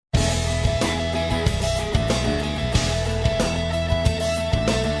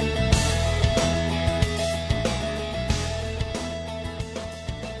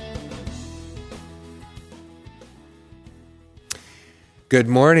Good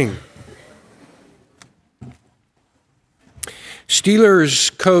morning.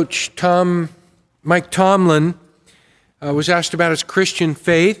 Steelers coach Mike Tomlin was asked about his Christian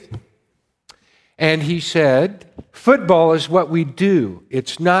faith, and he said, "Football is what we do.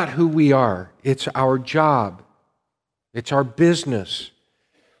 It's not who we are. It's our job. It's our business.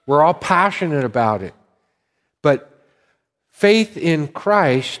 We're all passionate about it. But faith in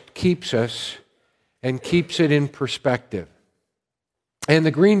Christ keeps us and keeps it in perspective." And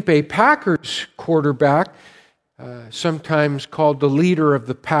the Green Bay Packers quarterback, sometimes called the leader of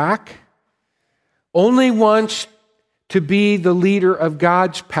the pack, only wants to be the leader of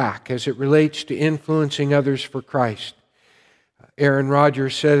God's pack as it relates to influencing others for Christ. Aaron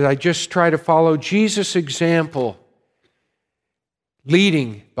Rodgers said, "I just try to follow Jesus' example,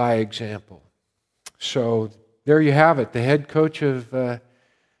 leading by example." So there you have it, the head coach of the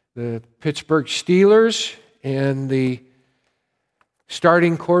Pittsburgh Steelers and the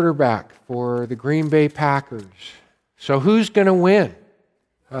starting quarterback for the Green Bay Packers. So who's going to win?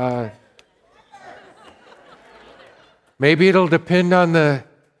 Maybe it'll depend on the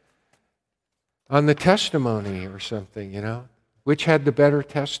testimony or something, you know. Which had the better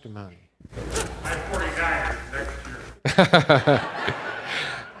testimony? I'm 49 next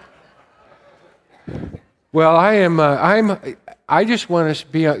year. Well, I just want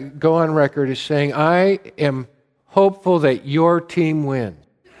to go on record as saying I am hopeful that your team wins.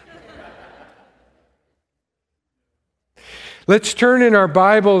 Let's turn in our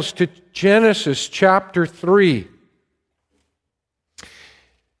Bibles to Genesis chapter 3.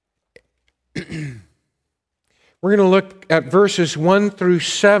 We're going to look at verses 1 through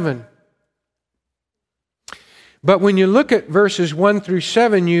 7. But when you look at verses 1 through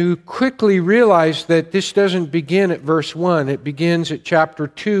 7, you quickly realize that this doesn't begin at verse 1. It begins at chapter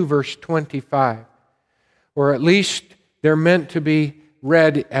 2, verse 25. Or at least they're meant to be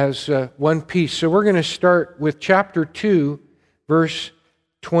read as one piece. So we're going to start with chapter 2, verse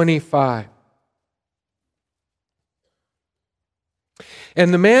 25.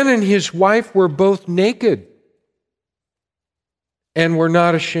 "And the man and his wife were both naked and were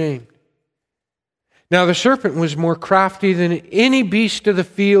not ashamed. Now the serpent was more crafty than any beast of the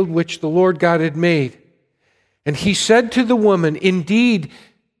field which the Lord God had made. And he said to the woman, 'Indeed,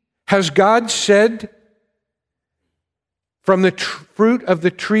 has God said, from the fruit of the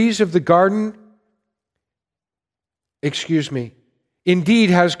trees of the garden,' Indeed,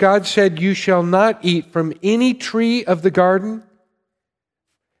 has God said, 'You shall not eat from any tree of the garden?'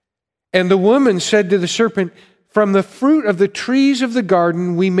 And the woman said to the serpent, 'From the fruit of the trees of the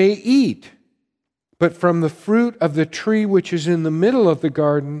garden we may eat, but from the fruit of the tree which is in the middle of the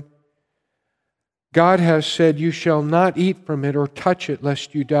garden, God has said, you shall not eat from it or touch it,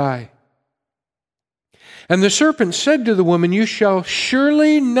 lest you die.' And the serpent said to the woman, 'You shall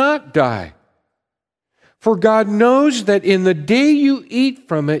surely not die. For God knows that in the day you eat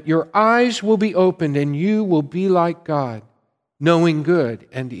from it, your eyes will be opened, and you will be like God, knowing good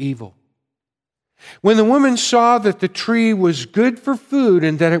and evil.' When the woman saw that the tree was good for food,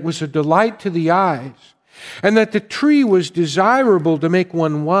 and that it was a delight to the eyes, and that the tree was desirable to make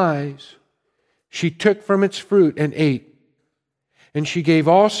one wise, she took from its fruit and ate. And she gave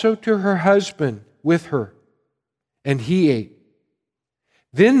also to her husband with her, and he ate.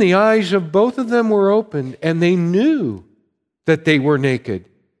 Then the eyes of both of them were opened, and they knew that they were naked.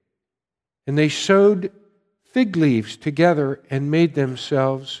 And they sewed fig leaves together and made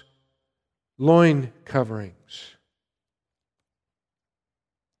themselves loin coverings."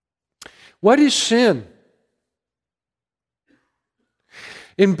 What is sin?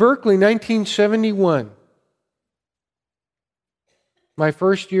 In Berkeley, 1971, my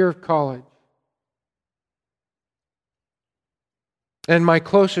first year of college, and my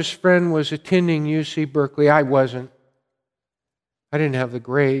closest friend was attending UC Berkeley. I wasn't. I didn't have the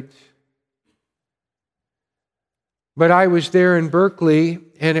grades. But I was there in Berkeley,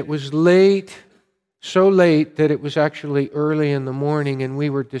 and it was late, so late that it was actually early in the morning, and we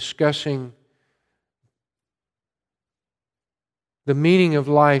were discussing the meaning of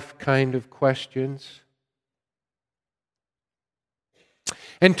life kind of questions.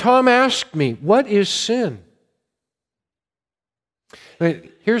 And Tom asked me, "What is sin?"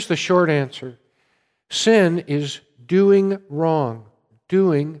 Here's the short answer. Sin is doing wrong,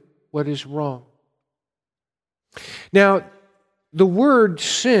 doing what is wrong. Now, the word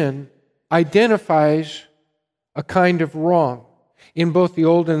sin identifies a kind of wrong in both the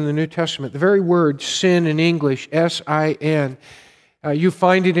Old and the New Testament. The very word sin in English, S-I-N, you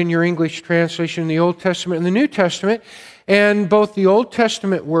find it in your English translation in the Old Testament and the New Testament. And both the Old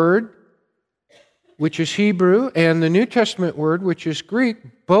Testament word which is Hebrew, and the New Testament word, which is Greek,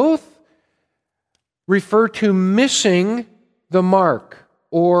 both refer to missing the mark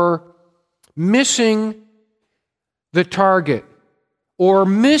or missing the target or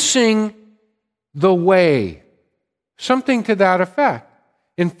missing the way. Something to that effect.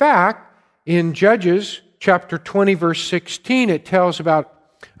 In fact, in Judges chapter 20, verse 16, it tells about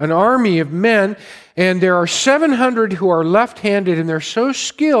an army of men, and there are 700 who are left-handed, and they're so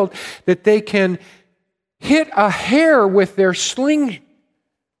skilled that they can hit a hare with their sling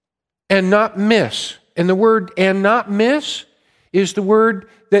and not miss. And the word "and not miss" is the word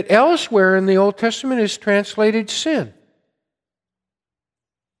that elsewhere in the Old Testament is translated sin.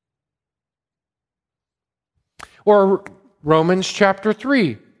 Or Romans chapter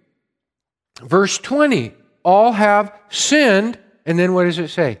 3, verse 20. All have sinned, and then what does it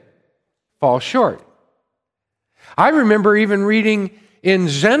say? Fall short. I remember even reading in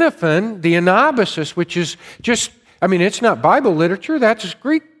Xenophon, the Anabasis, which is just, it's not Bible literature, that's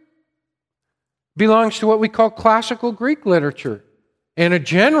Greek. Belongs to what we call classical Greek literature. And a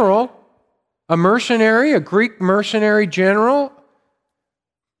general, a mercenary, a Greek mercenary general,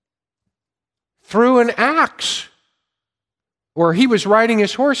 threw an axe, or he was riding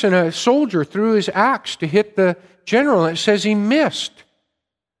his horse and a soldier threw his axe to hit the general, and it says he missed.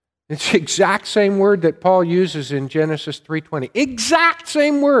 It's the exact same word that Paul uses in Genesis 3:20. Exact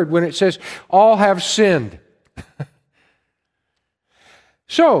same word when it says, all have sinned.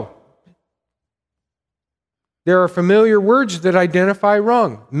 So, there are familiar words that identify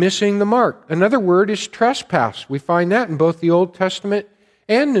wrong, missing the mark. Another word is trespass. We find that in both the Old Testament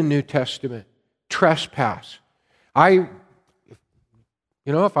and the New Testament. Trespass.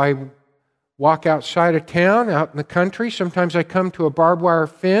 If I walk outside of town, out in the country, sometimes I come to a barbed wire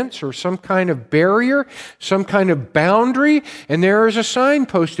fence or some kind of barrier, some kind of boundary, and there is a sign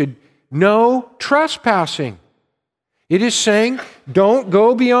posted, "No trespassing." It is saying, don't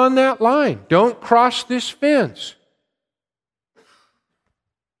go beyond that line. Don't cross this fence.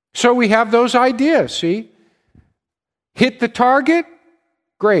 So we have those ideas, see? Hit the target?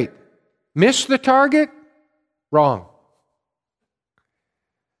 Great. Miss the target? Wrong.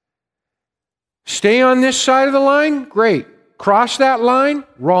 Stay on this side of the line? Great. Cross that line?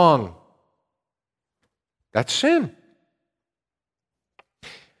 Wrong. That's sin.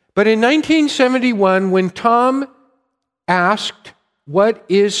 But in 1971, when Tom asked, "What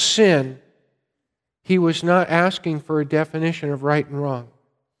is sin?" he was not asking for a definition of right and wrong.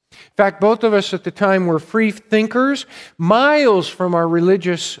 In fact, both of us at the time were free thinkers, miles from our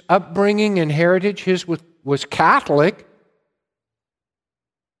religious upbringing and heritage. His was Catholic.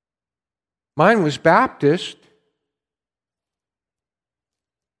 Mine was Baptist.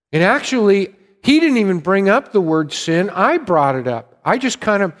 And actually, he didn't even bring up the word sin. I brought it up. I just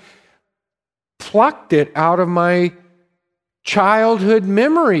kind of plucked it out of my childhood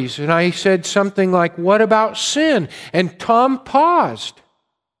memories. And I said something like, "What about sin?" And Tom paused.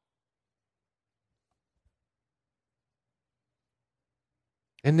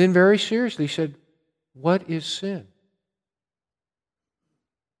 And then very seriously said, "What is sin?"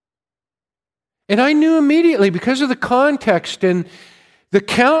 And I knew immediately, because of the context and the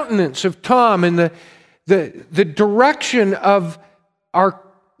countenance of Tom and the direction of our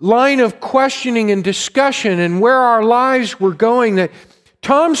line of questioning and discussion and where our lives were going, that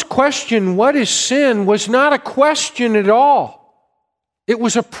Tom's question, "What is sin?" was not a question at all. It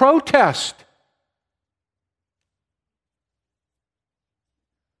was a protest.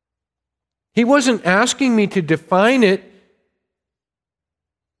 He wasn't asking me to define it.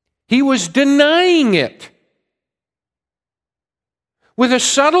 He was denying it. With a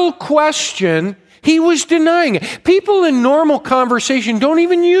subtle question, he was denying it. People in normal conversation don't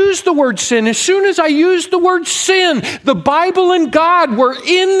even use the word sin. As soon as I used the word sin, the Bible and God were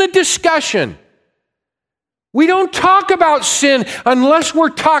in the discussion. We don't talk about sin unless we're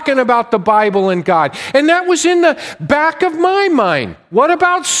talking about the Bible and God. And that was in the back of my mind. What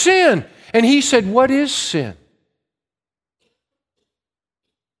about sin? And he said, "What is sin?"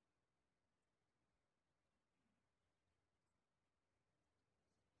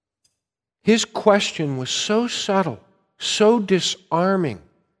 His question was so subtle, so disarming.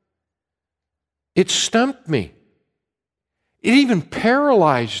 It stumped me. It even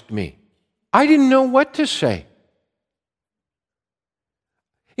paralyzed me. I didn't know what to say.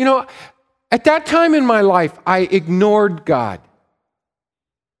 At that time in my life, I ignored God.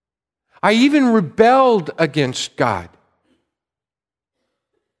 I even rebelled against God.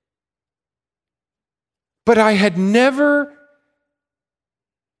 But I had never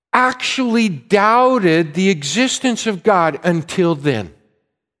actually doubted the existence of God until then.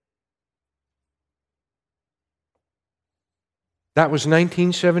 That was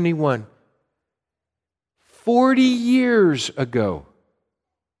 1971. 40 years ago.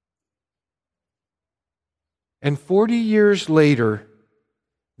 And 40 years later,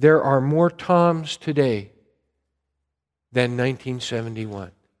 there are more Toms today than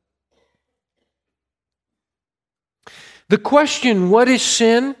 1971. The question, what is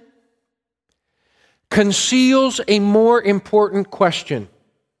sin, conceals a more important question.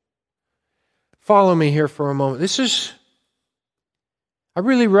 Follow me here for a moment. I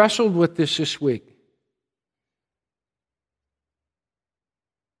really wrestled with this week.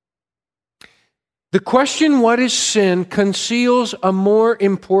 The question, what is sin, conceals a more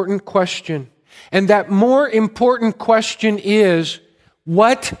important question. And that more important question is,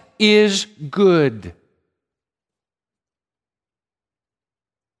 what is good?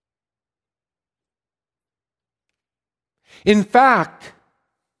 In fact,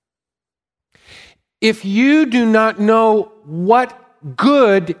 if you do not know what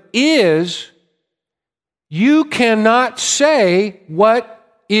good is, you cannot say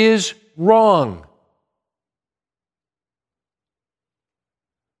what is wrong.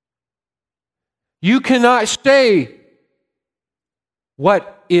 You cannot say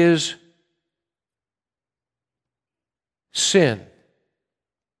what is sin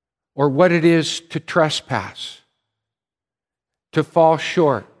or what it is to trespass, to fall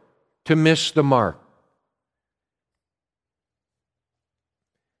short, to miss the mark.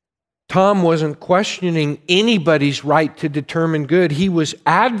 Tom wasn't questioning anybody's right to determine good. He was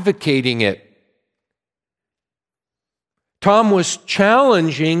advocating it. Tom was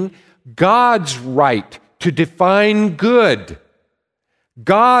challenging God's right to define good,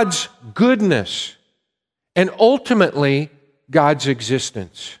 God's goodness, and ultimately God's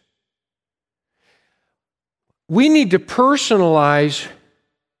existence. We need to personalize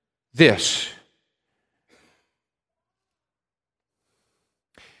this.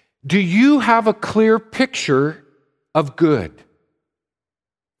 Do you have a clear picture of good?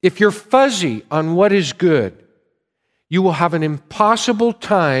 If you're fuzzy on what is good, you will have an impossible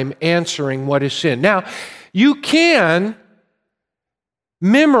time answering what is sin. Now, you can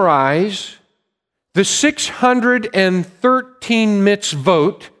memorize the 613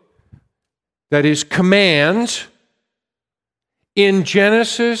 mitzvot, that is commands, in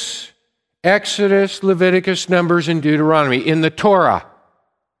Genesis, Exodus, Leviticus, Numbers, and Deuteronomy, in the Torah.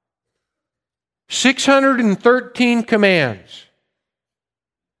 613 commands,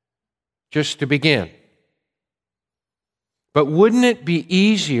 just to begin. But wouldn't it be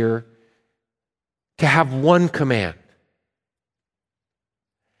easier to have one command?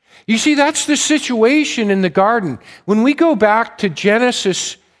 You see, that's the situation in the garden. When we go back to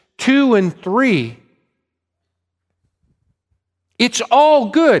Genesis 2 and 3, it's all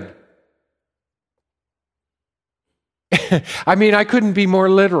good. I mean, I couldn't be more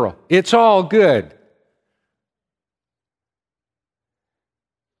literal. It's all good.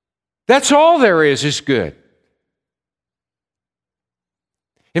 That's all there is good.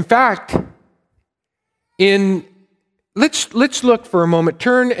 In fact, let's look for a moment.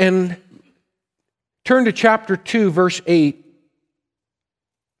 Turn to chapter 2, verse 8.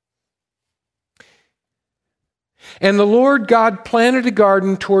 And the Lord God planted a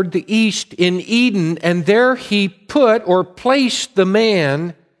garden toward the east in Eden, and there he put or placed the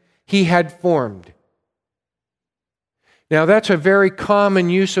man he had formed. Now that's a very common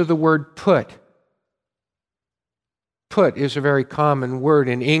use of the word put. Put is a very common word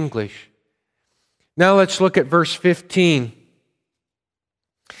in English. Now let's look at verse 15.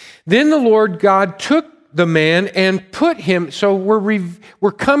 Then the Lord God took the man and put him, so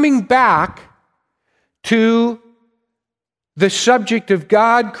we're coming back to the subject of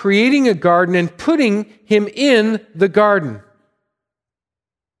God creating a garden and putting him in the garden.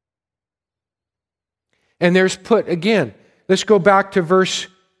 And there's put again. Let's go back to verse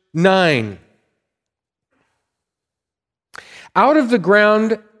 9. Out of the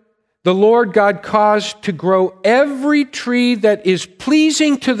ground the Lord God caused to grow every tree that is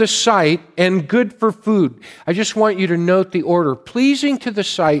pleasing to the sight and good for food. I just want you to note the order. Pleasing to the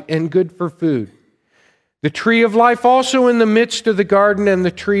sight and good for food. The tree of life also in the midst of the garden, and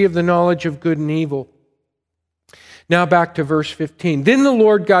the tree of the knowledge of good and evil. Now back to verse 15. Then the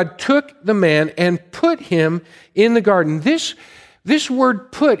Lord God took the man and put him in the garden. This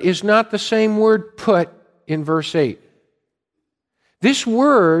word put is not the same word put in verse 8. This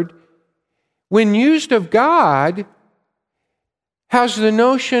word, when used of God, has the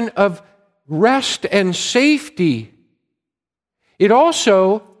notion of rest and safety. It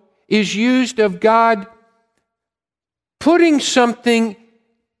also is used of God putting something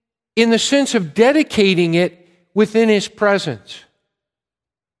in the sense of dedicating it within His presence.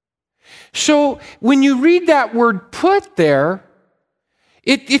 So when you read that word put there,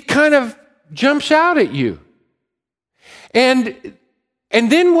 it kind of jumps out at you. And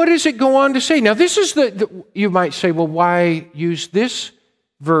then what does it go on to say? Now this is you might say, well, why use this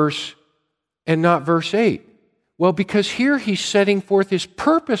verse and not verse 8? Well, because here He's setting forth His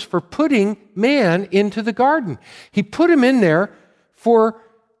purpose for putting man into the garden. He put him in there for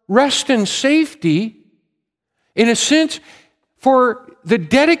rest and safety, in a sense, for the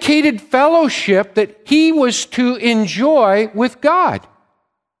dedicated fellowship that he was to enjoy with God.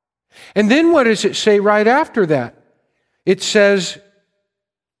 And then what does it say right after that? It says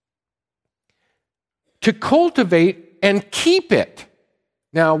to cultivate and keep it.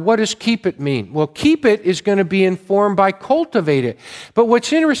 Now, what does keep it mean? Well, keep it is going to be informed by cultivate it. But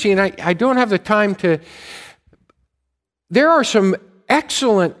what's interesting, and I don't have the time to... There are some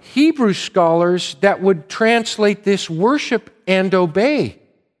excellent Hebrew scholars that would translate this worship and obey.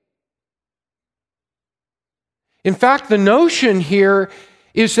 In fact, the notion here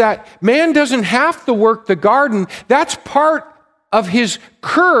is that man doesn't have to work the garden. That's part of his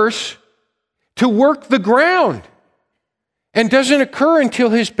curse to work the ground, and doesn't occur until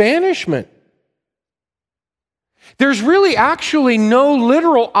his banishment. There's really actually no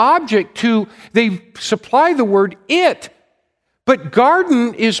literal object to, they supply the word it, but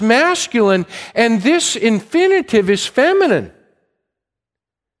garden is masculine, and this infinitive is feminine.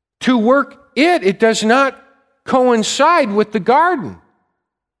 To work it does not coincide with the garden.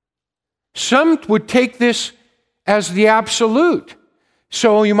 Some would take this as the absolute.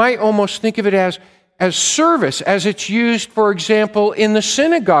 So you might almost think of it as service, as it's used, for example, in the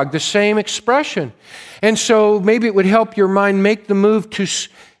synagogue, the same expression. And so maybe it would help your mind make the move to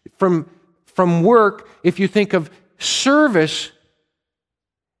from work if you think of service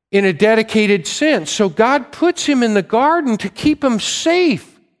in a dedicated sense. So God puts him in the garden to keep him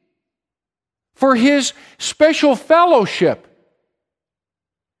safe for his special fellowship.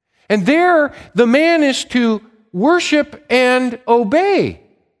 And there, the man is to worship and obey.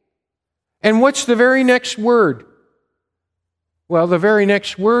 And what's the very next word? Well, the very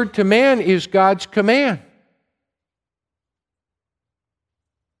next word to man is God's command.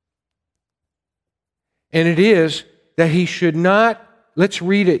 And it is that he should not, let's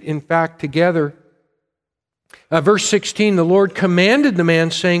read it in fact together. Verse 16, the Lord commanded the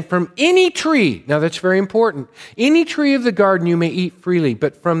man, saying, from any tree, now that's very important, any tree of the garden you may eat freely,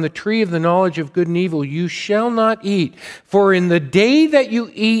 but from the tree of the knowledge of good and evil you shall not eat. For in the day that you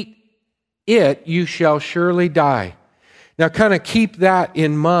eat it, you shall surely die. Now kind of keep that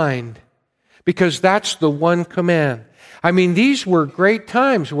in mind, because that's the one command. I mean, these were great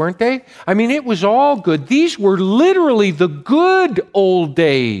times, weren't they? I mean, it was all good. These were literally the good old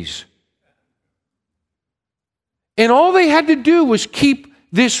days. And all they had to do was keep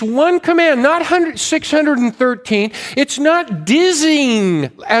this one command, not 613. It's not dizzying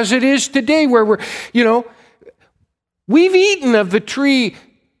as it is today, where we've eaten of the tree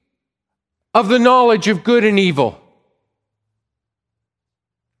of the knowledge of good and evil.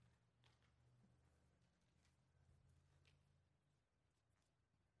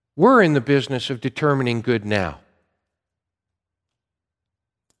 We're in the business of determining good now.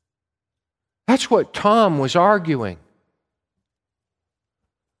 That's what Tom was arguing.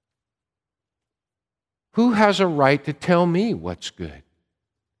 Who has a right to tell me what's good?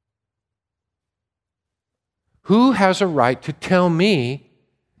 Who has a right to tell me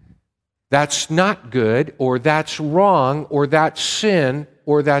that's not good, or that's wrong, or that's sin,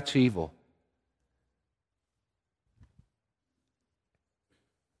 or that's evil?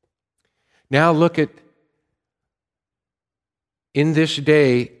 Now look at, in this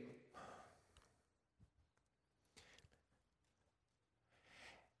day,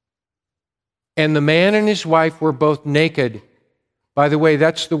 and the man and his wife were both naked. By the way,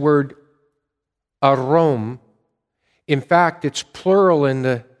 that's the word arom. In fact, it's plural in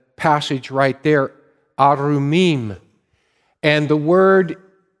the passage right there, arumim. And the word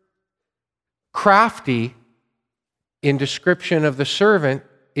crafty in description of the servant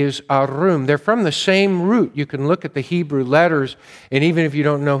is arum. They're from the same root. You can look at the Hebrew letters, and even if you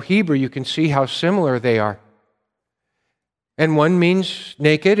don't know Hebrew, you can see how similar they are. And one means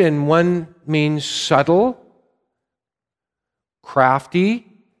naked, and one means subtle, crafty,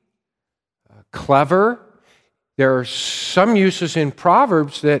 clever. There are some uses in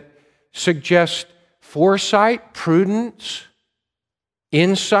Proverbs that suggest foresight, prudence,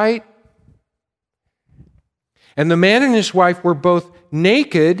 insight. And the man and his wife were both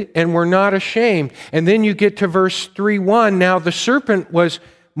naked and were not ashamed. And then you get to verse 3:1. Now the serpent was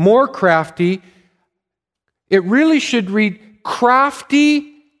more crafty. It really should read,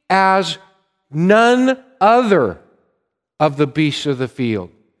 crafty as none other of the beasts of the field.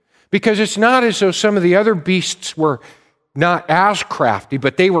 Because it's not as though some of the other beasts were not as crafty,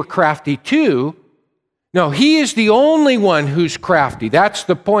 but they were crafty too. No, he is the only one who's crafty. That's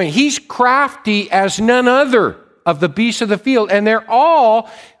the point. He's crafty as none other of the beasts of the field. And they're all,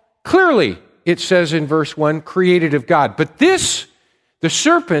 clearly, it says in verse 1, created of God. But this, the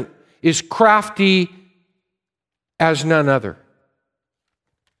serpent, is crafty as none other.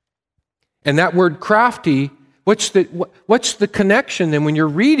 And that word crafty, what's the connection then? When you're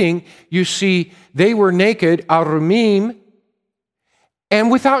reading, you see they were naked, arumim, and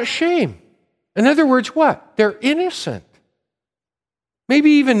without shame. In other words, what? They're innocent.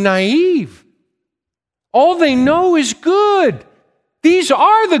 Maybe even naive. All they know is good. These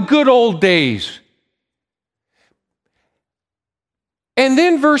are the good old days. And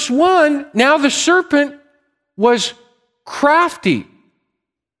then verse 1, now the serpent was crafty,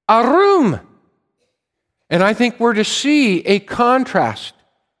 arum. And I think we're to see a contrast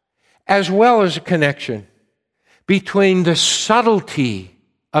as well as a connection between the subtlety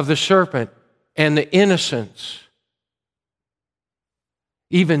of the serpent and the innocence,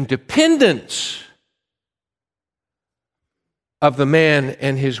 even dependence of the man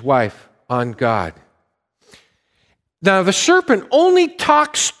and his wife on God. Now, the serpent only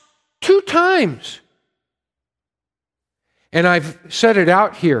talks 2 times. And I've said it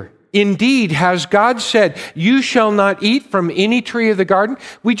out here. Indeed, has God said, you shall not eat from any tree of the garden?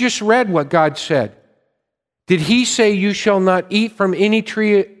 We just read what God said. Did he say you shall not eat from any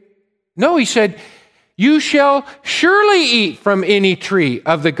tree? No, he said, you shall surely eat from any tree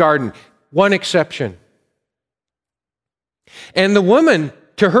of the garden. One exception. And the woman,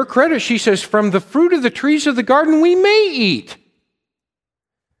 to her credit, she says, from the fruit of the trees of the garden we may eat.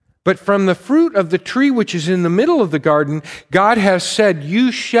 But from the fruit of the tree which is in the middle of the garden, God has said,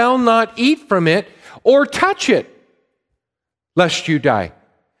 you shall not eat from it or touch it, lest you die.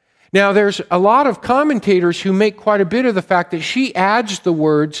 Now, there's a lot of commentators who make quite a bit of the fact that she adds the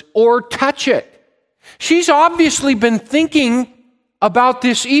words, or touch it. She's obviously been thinking about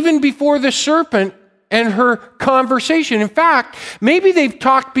this even before the serpent and her conversation. In fact, maybe they've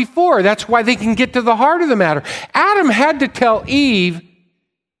talked before. That's why they can get to the heart of the matter. Adam had to tell Eve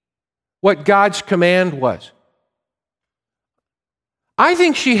what God's command was. I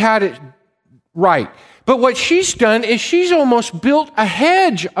think she had it right. But what she's done is she's almost built a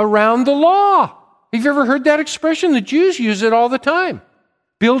hedge around the law. Have you ever heard that expression? The Jews use it all the time.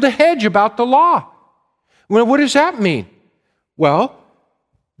 Build a hedge about the law. Well, what does that mean? Well,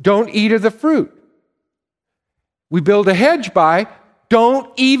 don't eat of the fruit. We build a hedge by,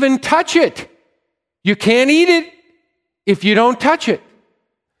 don't even touch it. You can't eat it if you don't touch it.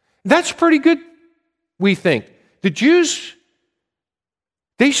 That's pretty good, we think. The Jews,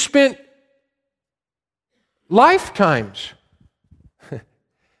 they spent lifetimes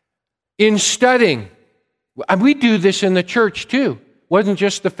in studying. And we do this in the church too. It wasn't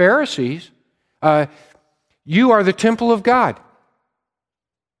just the Pharisees. You are the temple of God.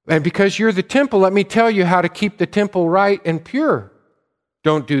 And because you're the temple, let me tell you how to keep the temple right and pure.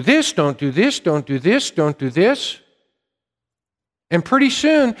 Don't do this, don't do this, don't do this, don't do this. And pretty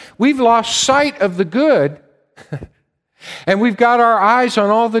soon, we've lost sight of the good, and we've got our eyes on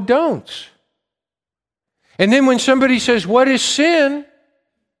all the don'ts. And then when somebody says, what is sin?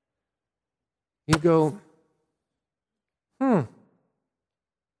 You go,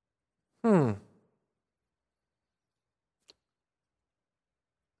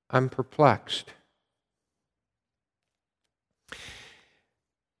 I'm perplexed.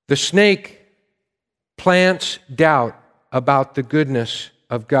 The snake plants doubt about the goodness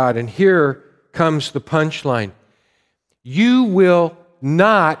of God. And here comes the punchline. You will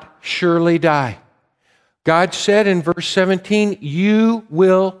not surely die. God said in verse 17, you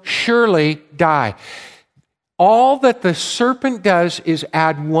will surely die. All that the serpent does is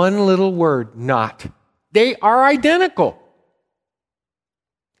add one little word, not. They are identical.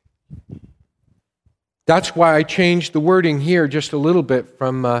 That's why I changed the wording here just a little bit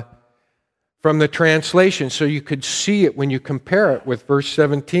from the translation, so you could see it when you compare it with verse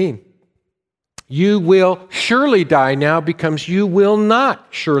 17. You will surely die now becomes you will not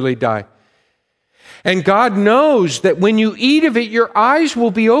surely die. And God knows that when you eat of it, your eyes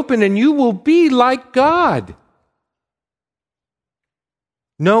will be open and you will be like God,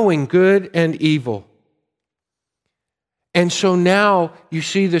 knowing good and evil. And so now you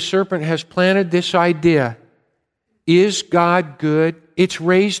see the serpent has planted this idea. Is God good? It's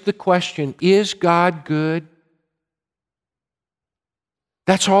raised the question, is God good?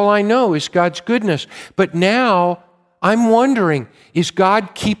 That's all I know is God's goodness. But now I'm wondering, is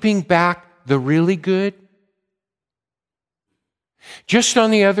God keeping back the really good? Just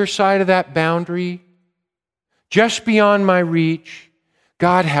on the other side of that boundary, just beyond my reach,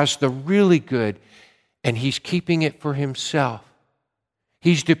 God has the really good, and He's keeping it for Himself.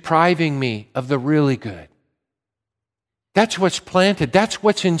 He's depriving me of the really good. That's what's planted. That's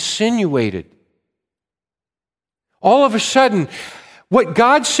what's insinuated. All of a sudden, what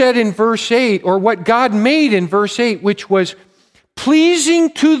God said in verse 8, or what God made in verse 8, which was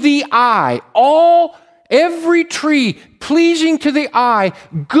pleasing to the eye, every tree pleasing to the eye,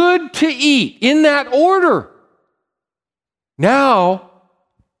 good to eat, in that order. Now,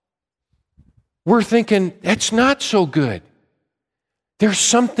 we're thinking, that's not so good. There's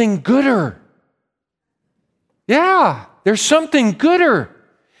something gooder. Yeah, there's something gooder.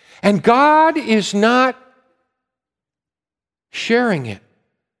 And God is not sharing it.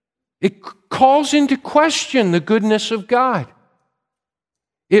 It calls into question the goodness of God.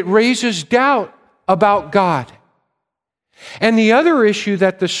 It raises doubt about God. And the other issue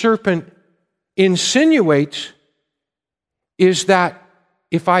that the serpent insinuates is that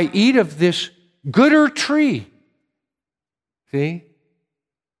if I eat of this gooder tree, see?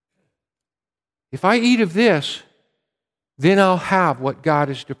 If I eat of this, then I'll have what God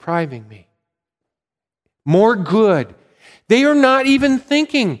is depriving me. More good. They are not even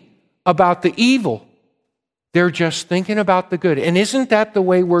thinking about the evil. They're just thinking about the good. And isn't that the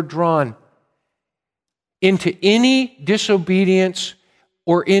way we're drawn into any disobedience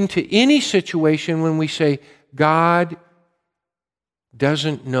or into any situation when we say, God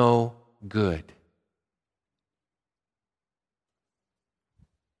doesn't know good?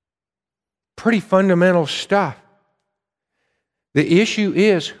 Pretty fundamental stuff. The issue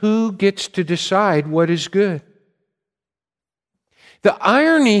is, who gets to decide what is good? The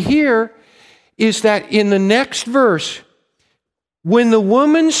irony here is that in the next verse, when the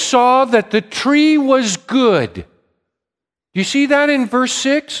woman saw that the tree was good, do you see that in verse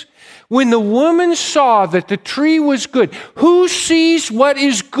 6? When the woman saw that the tree was good, who sees what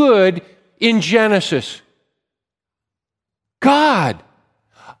is good in Genesis? God.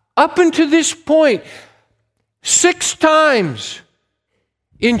 Up until this point, 6 times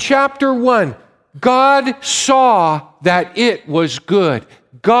in chapter 1, God saw that it was good.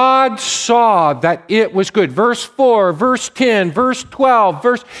 God saw that it was good. Verse 4, verse 10, verse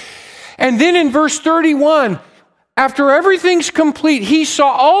 12, and then in verse 31, after everything's complete, He saw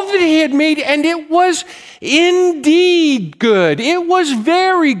all that He had made, and it was indeed good. It was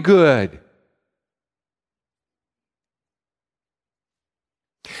very good.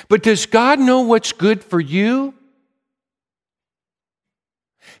 But does God know what's good for you?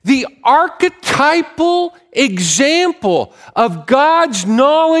 The archetypal example of God's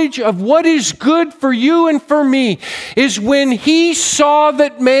knowledge of what is good for you and for me is when He saw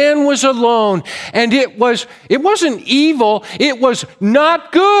that man was alone, and it wasn't evil, it was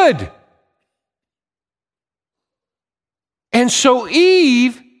not good. And so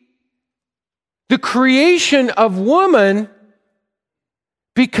Eve, the creation of woman,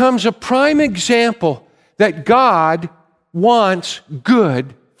 becomes a prime example that God wants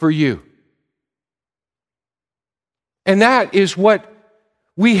good for you. And that is what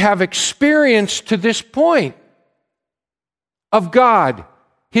we have experienced to this point of God,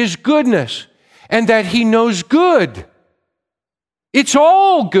 His goodness, and that He knows good. It's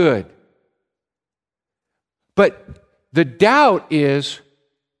all good. But the doubt is,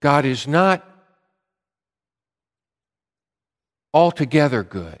 God is not altogether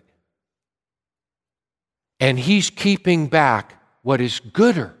good. And He's keeping back what is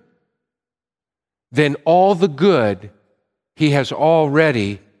gooder than all the good He has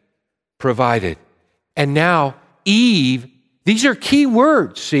already provided. And now Eve, these are key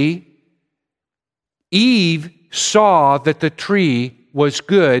words, see? Eve saw that the tree was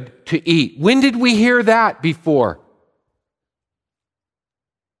good to eat. When did we hear that before?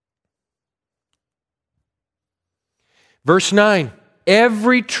 Verse 9,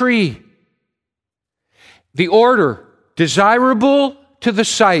 every tree, the order, desirable to the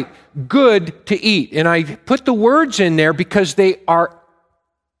sight, good to eat. And I put the words in there because they are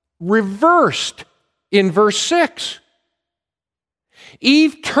reversed in verse 6.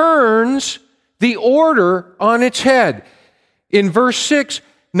 Eve turns the order on its head. In verse 6,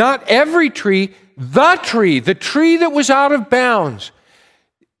 not every tree, the tree that was out of bounds,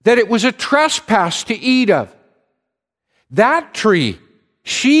 that it was a trespass to eat of. That tree,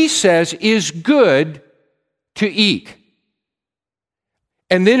 she says, is good to eat.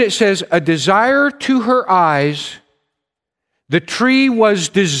 And then it says, a desire to her eyes, The tree was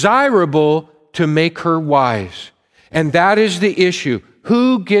desirable to make her wise. And that is the issue.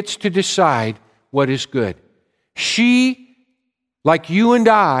 Who gets to decide what is good? She, like you and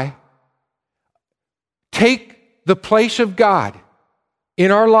I, take the place of God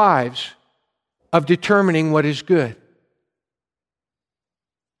in our lives of determining what is good.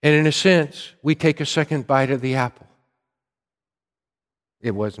 And in a sense, we take a second bite of the apple.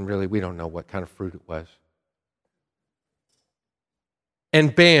 It wasn't really, we don't know what kind of fruit it was.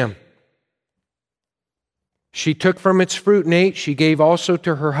 And bam, she took from its fruit and ate. She gave also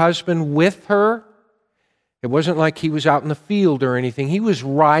to her husband with her. It wasn't like he was out in the field or anything. He was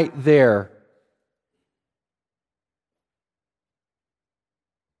right there.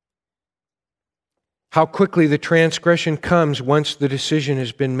 How quickly the transgression comes once the decision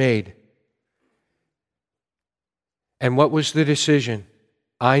has been made. And what was the decision?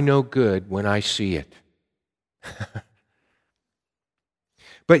 I know good when I see it.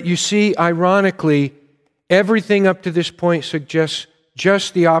 But you see, ironically, everything up to this point suggests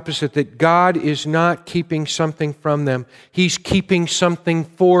just the opposite, that God is not keeping something from them. He's keeping something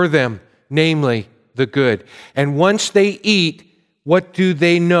for them, namely the good. And once they eat, what do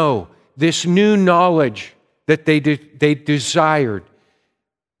they know? This new knowledge that they desired,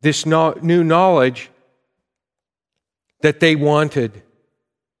 this new knowledge that they wanted.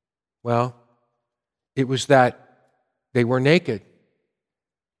 Well, it was that they were naked.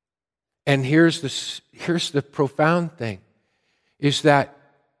 And here's the profound thing, is that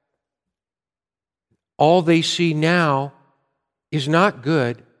all they see now is not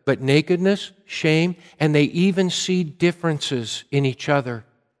good, but nakedness, shame, and they even see differences in each other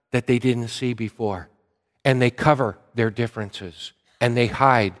that they didn't see before. And they cover their differences, and they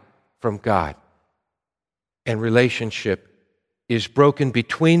hide from God. And relationship is broken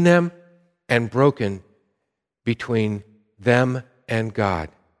between them and broken between them and God.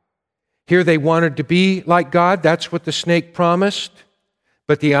 Here they wanted to be like God. That's what the snake promised.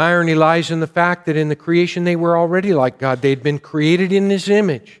 But the irony lies in the fact that in the creation they were already like God. They'd been created in His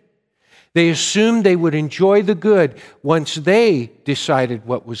image. They assumed they would enjoy the good once they decided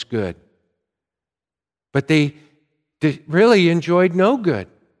what was good. But they really enjoyed no good.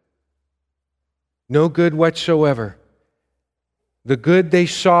 No good whatsoever. The good they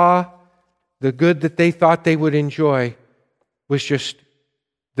saw, the good that they thought they would enjoy, was just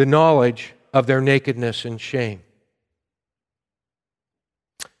the knowledge of their nakedness and shame.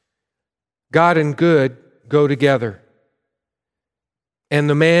 God and good go together. And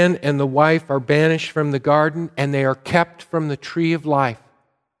the man and the wife are banished from the garden, and they are kept from the tree of life.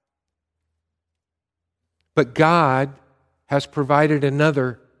 But God has provided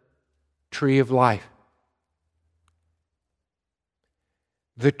another tree of life.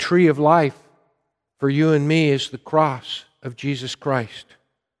 The tree of life for you and me is the cross of Jesus Christ.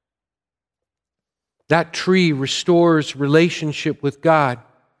 That tree restores relationship with God,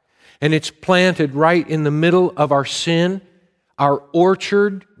 and it's planted right in the middle of our sin, our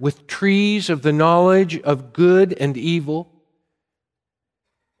orchard with trees of the knowledge of good and evil.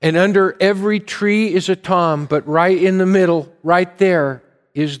 And under every tree is a tom, but right in the middle, right there,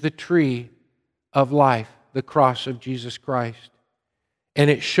 is the tree of life, the cross of Jesus Christ. And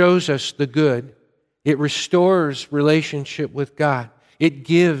it shows us the good. It restores relationship with God. It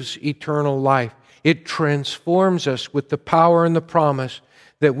gives eternal life. It transforms us with the power and the promise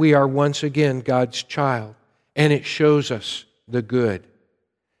that we are once again God's child. And it shows us the good.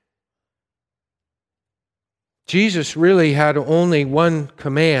 Jesus really had only one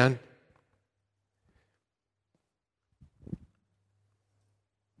command.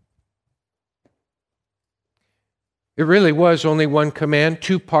 It really was only one command,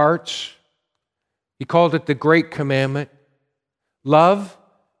 two parts. He called it the Great Commandment. Love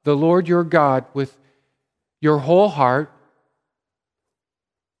the Lord your God with your whole heart,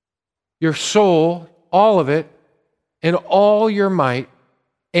 your soul, all of it, and all your might,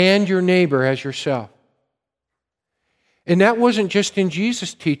 and your neighbor as yourself. And that wasn't just in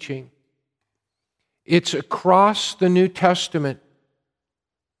Jesus' teaching. It's across the New Testament.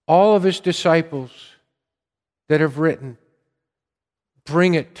 All of His disciples that have written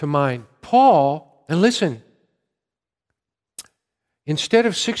bring it to mind. Paul, and listen, instead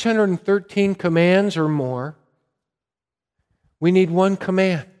of 613 commands or more, we need one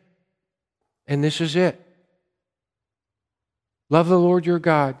command. And this is it. Love the Lord your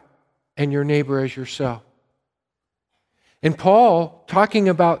God and your neighbor as yourself. And Paul, talking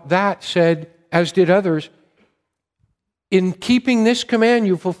about that, said, as did others, in keeping this command,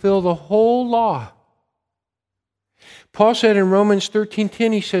 you fulfill the whole law. Paul said in Romans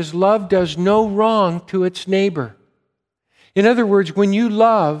 13:10, he says, love does no wrong to its neighbor. In other words, when you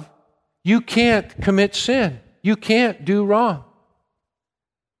love, you can't commit sin. You can't do wrong.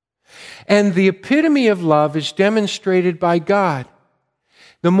 And the epitome of love is demonstrated by God.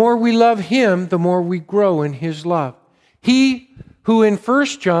 The more we love Him, the more we grow in His love. He who in 1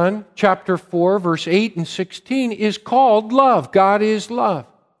 John chapter 4, verse 8 and 16 is called love. God is love.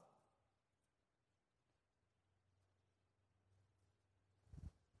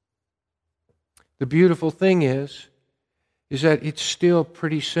 The beautiful thing is that it's still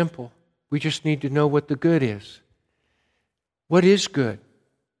pretty simple. We just need to know what the good is. What is good?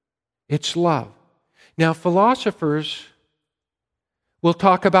 It's love. Now, philosophers will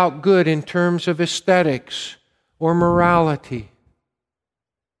talk about good in terms of aesthetics or morality.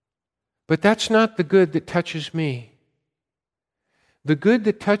 But that's not the good that touches me. The good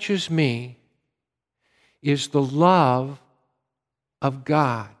that touches me is the love of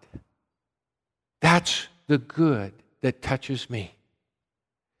God. That's the good that touches me.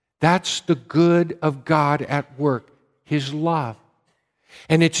 That's the good of God at work, His love.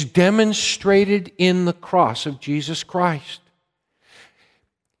 And it's demonstrated in the cross of Jesus Christ.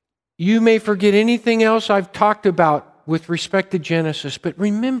 You may forget anything else I've talked about with respect to Genesis, but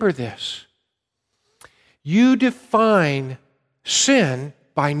remember this. You define sin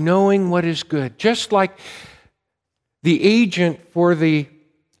by knowing what is good. Just like the agent for the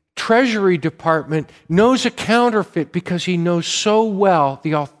Treasury Department knows a counterfeit because he knows so well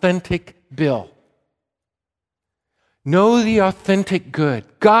the authentic bill. Know the authentic good.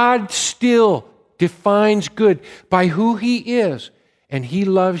 God still defines good by who He is, and He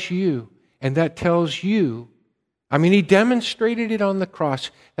loves you. And that tells you, He demonstrated it on the cross.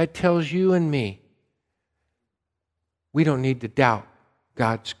 That tells you and me, we don't need to doubt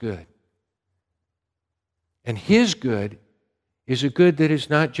God's good. And His good is a good that is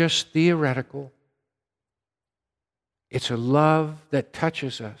not just theoretical. It's a love that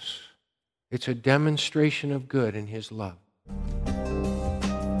touches us. It's a demonstration of good in His love.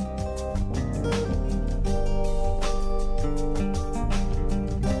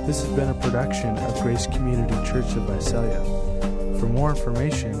 This has been a production of Grace Community Church of Visalia. For more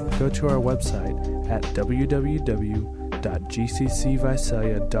information, go to our website at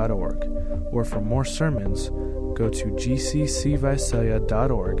www.gccvisalia.org, or for more sermons, go to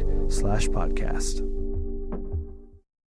gccvisalia.org/podcast.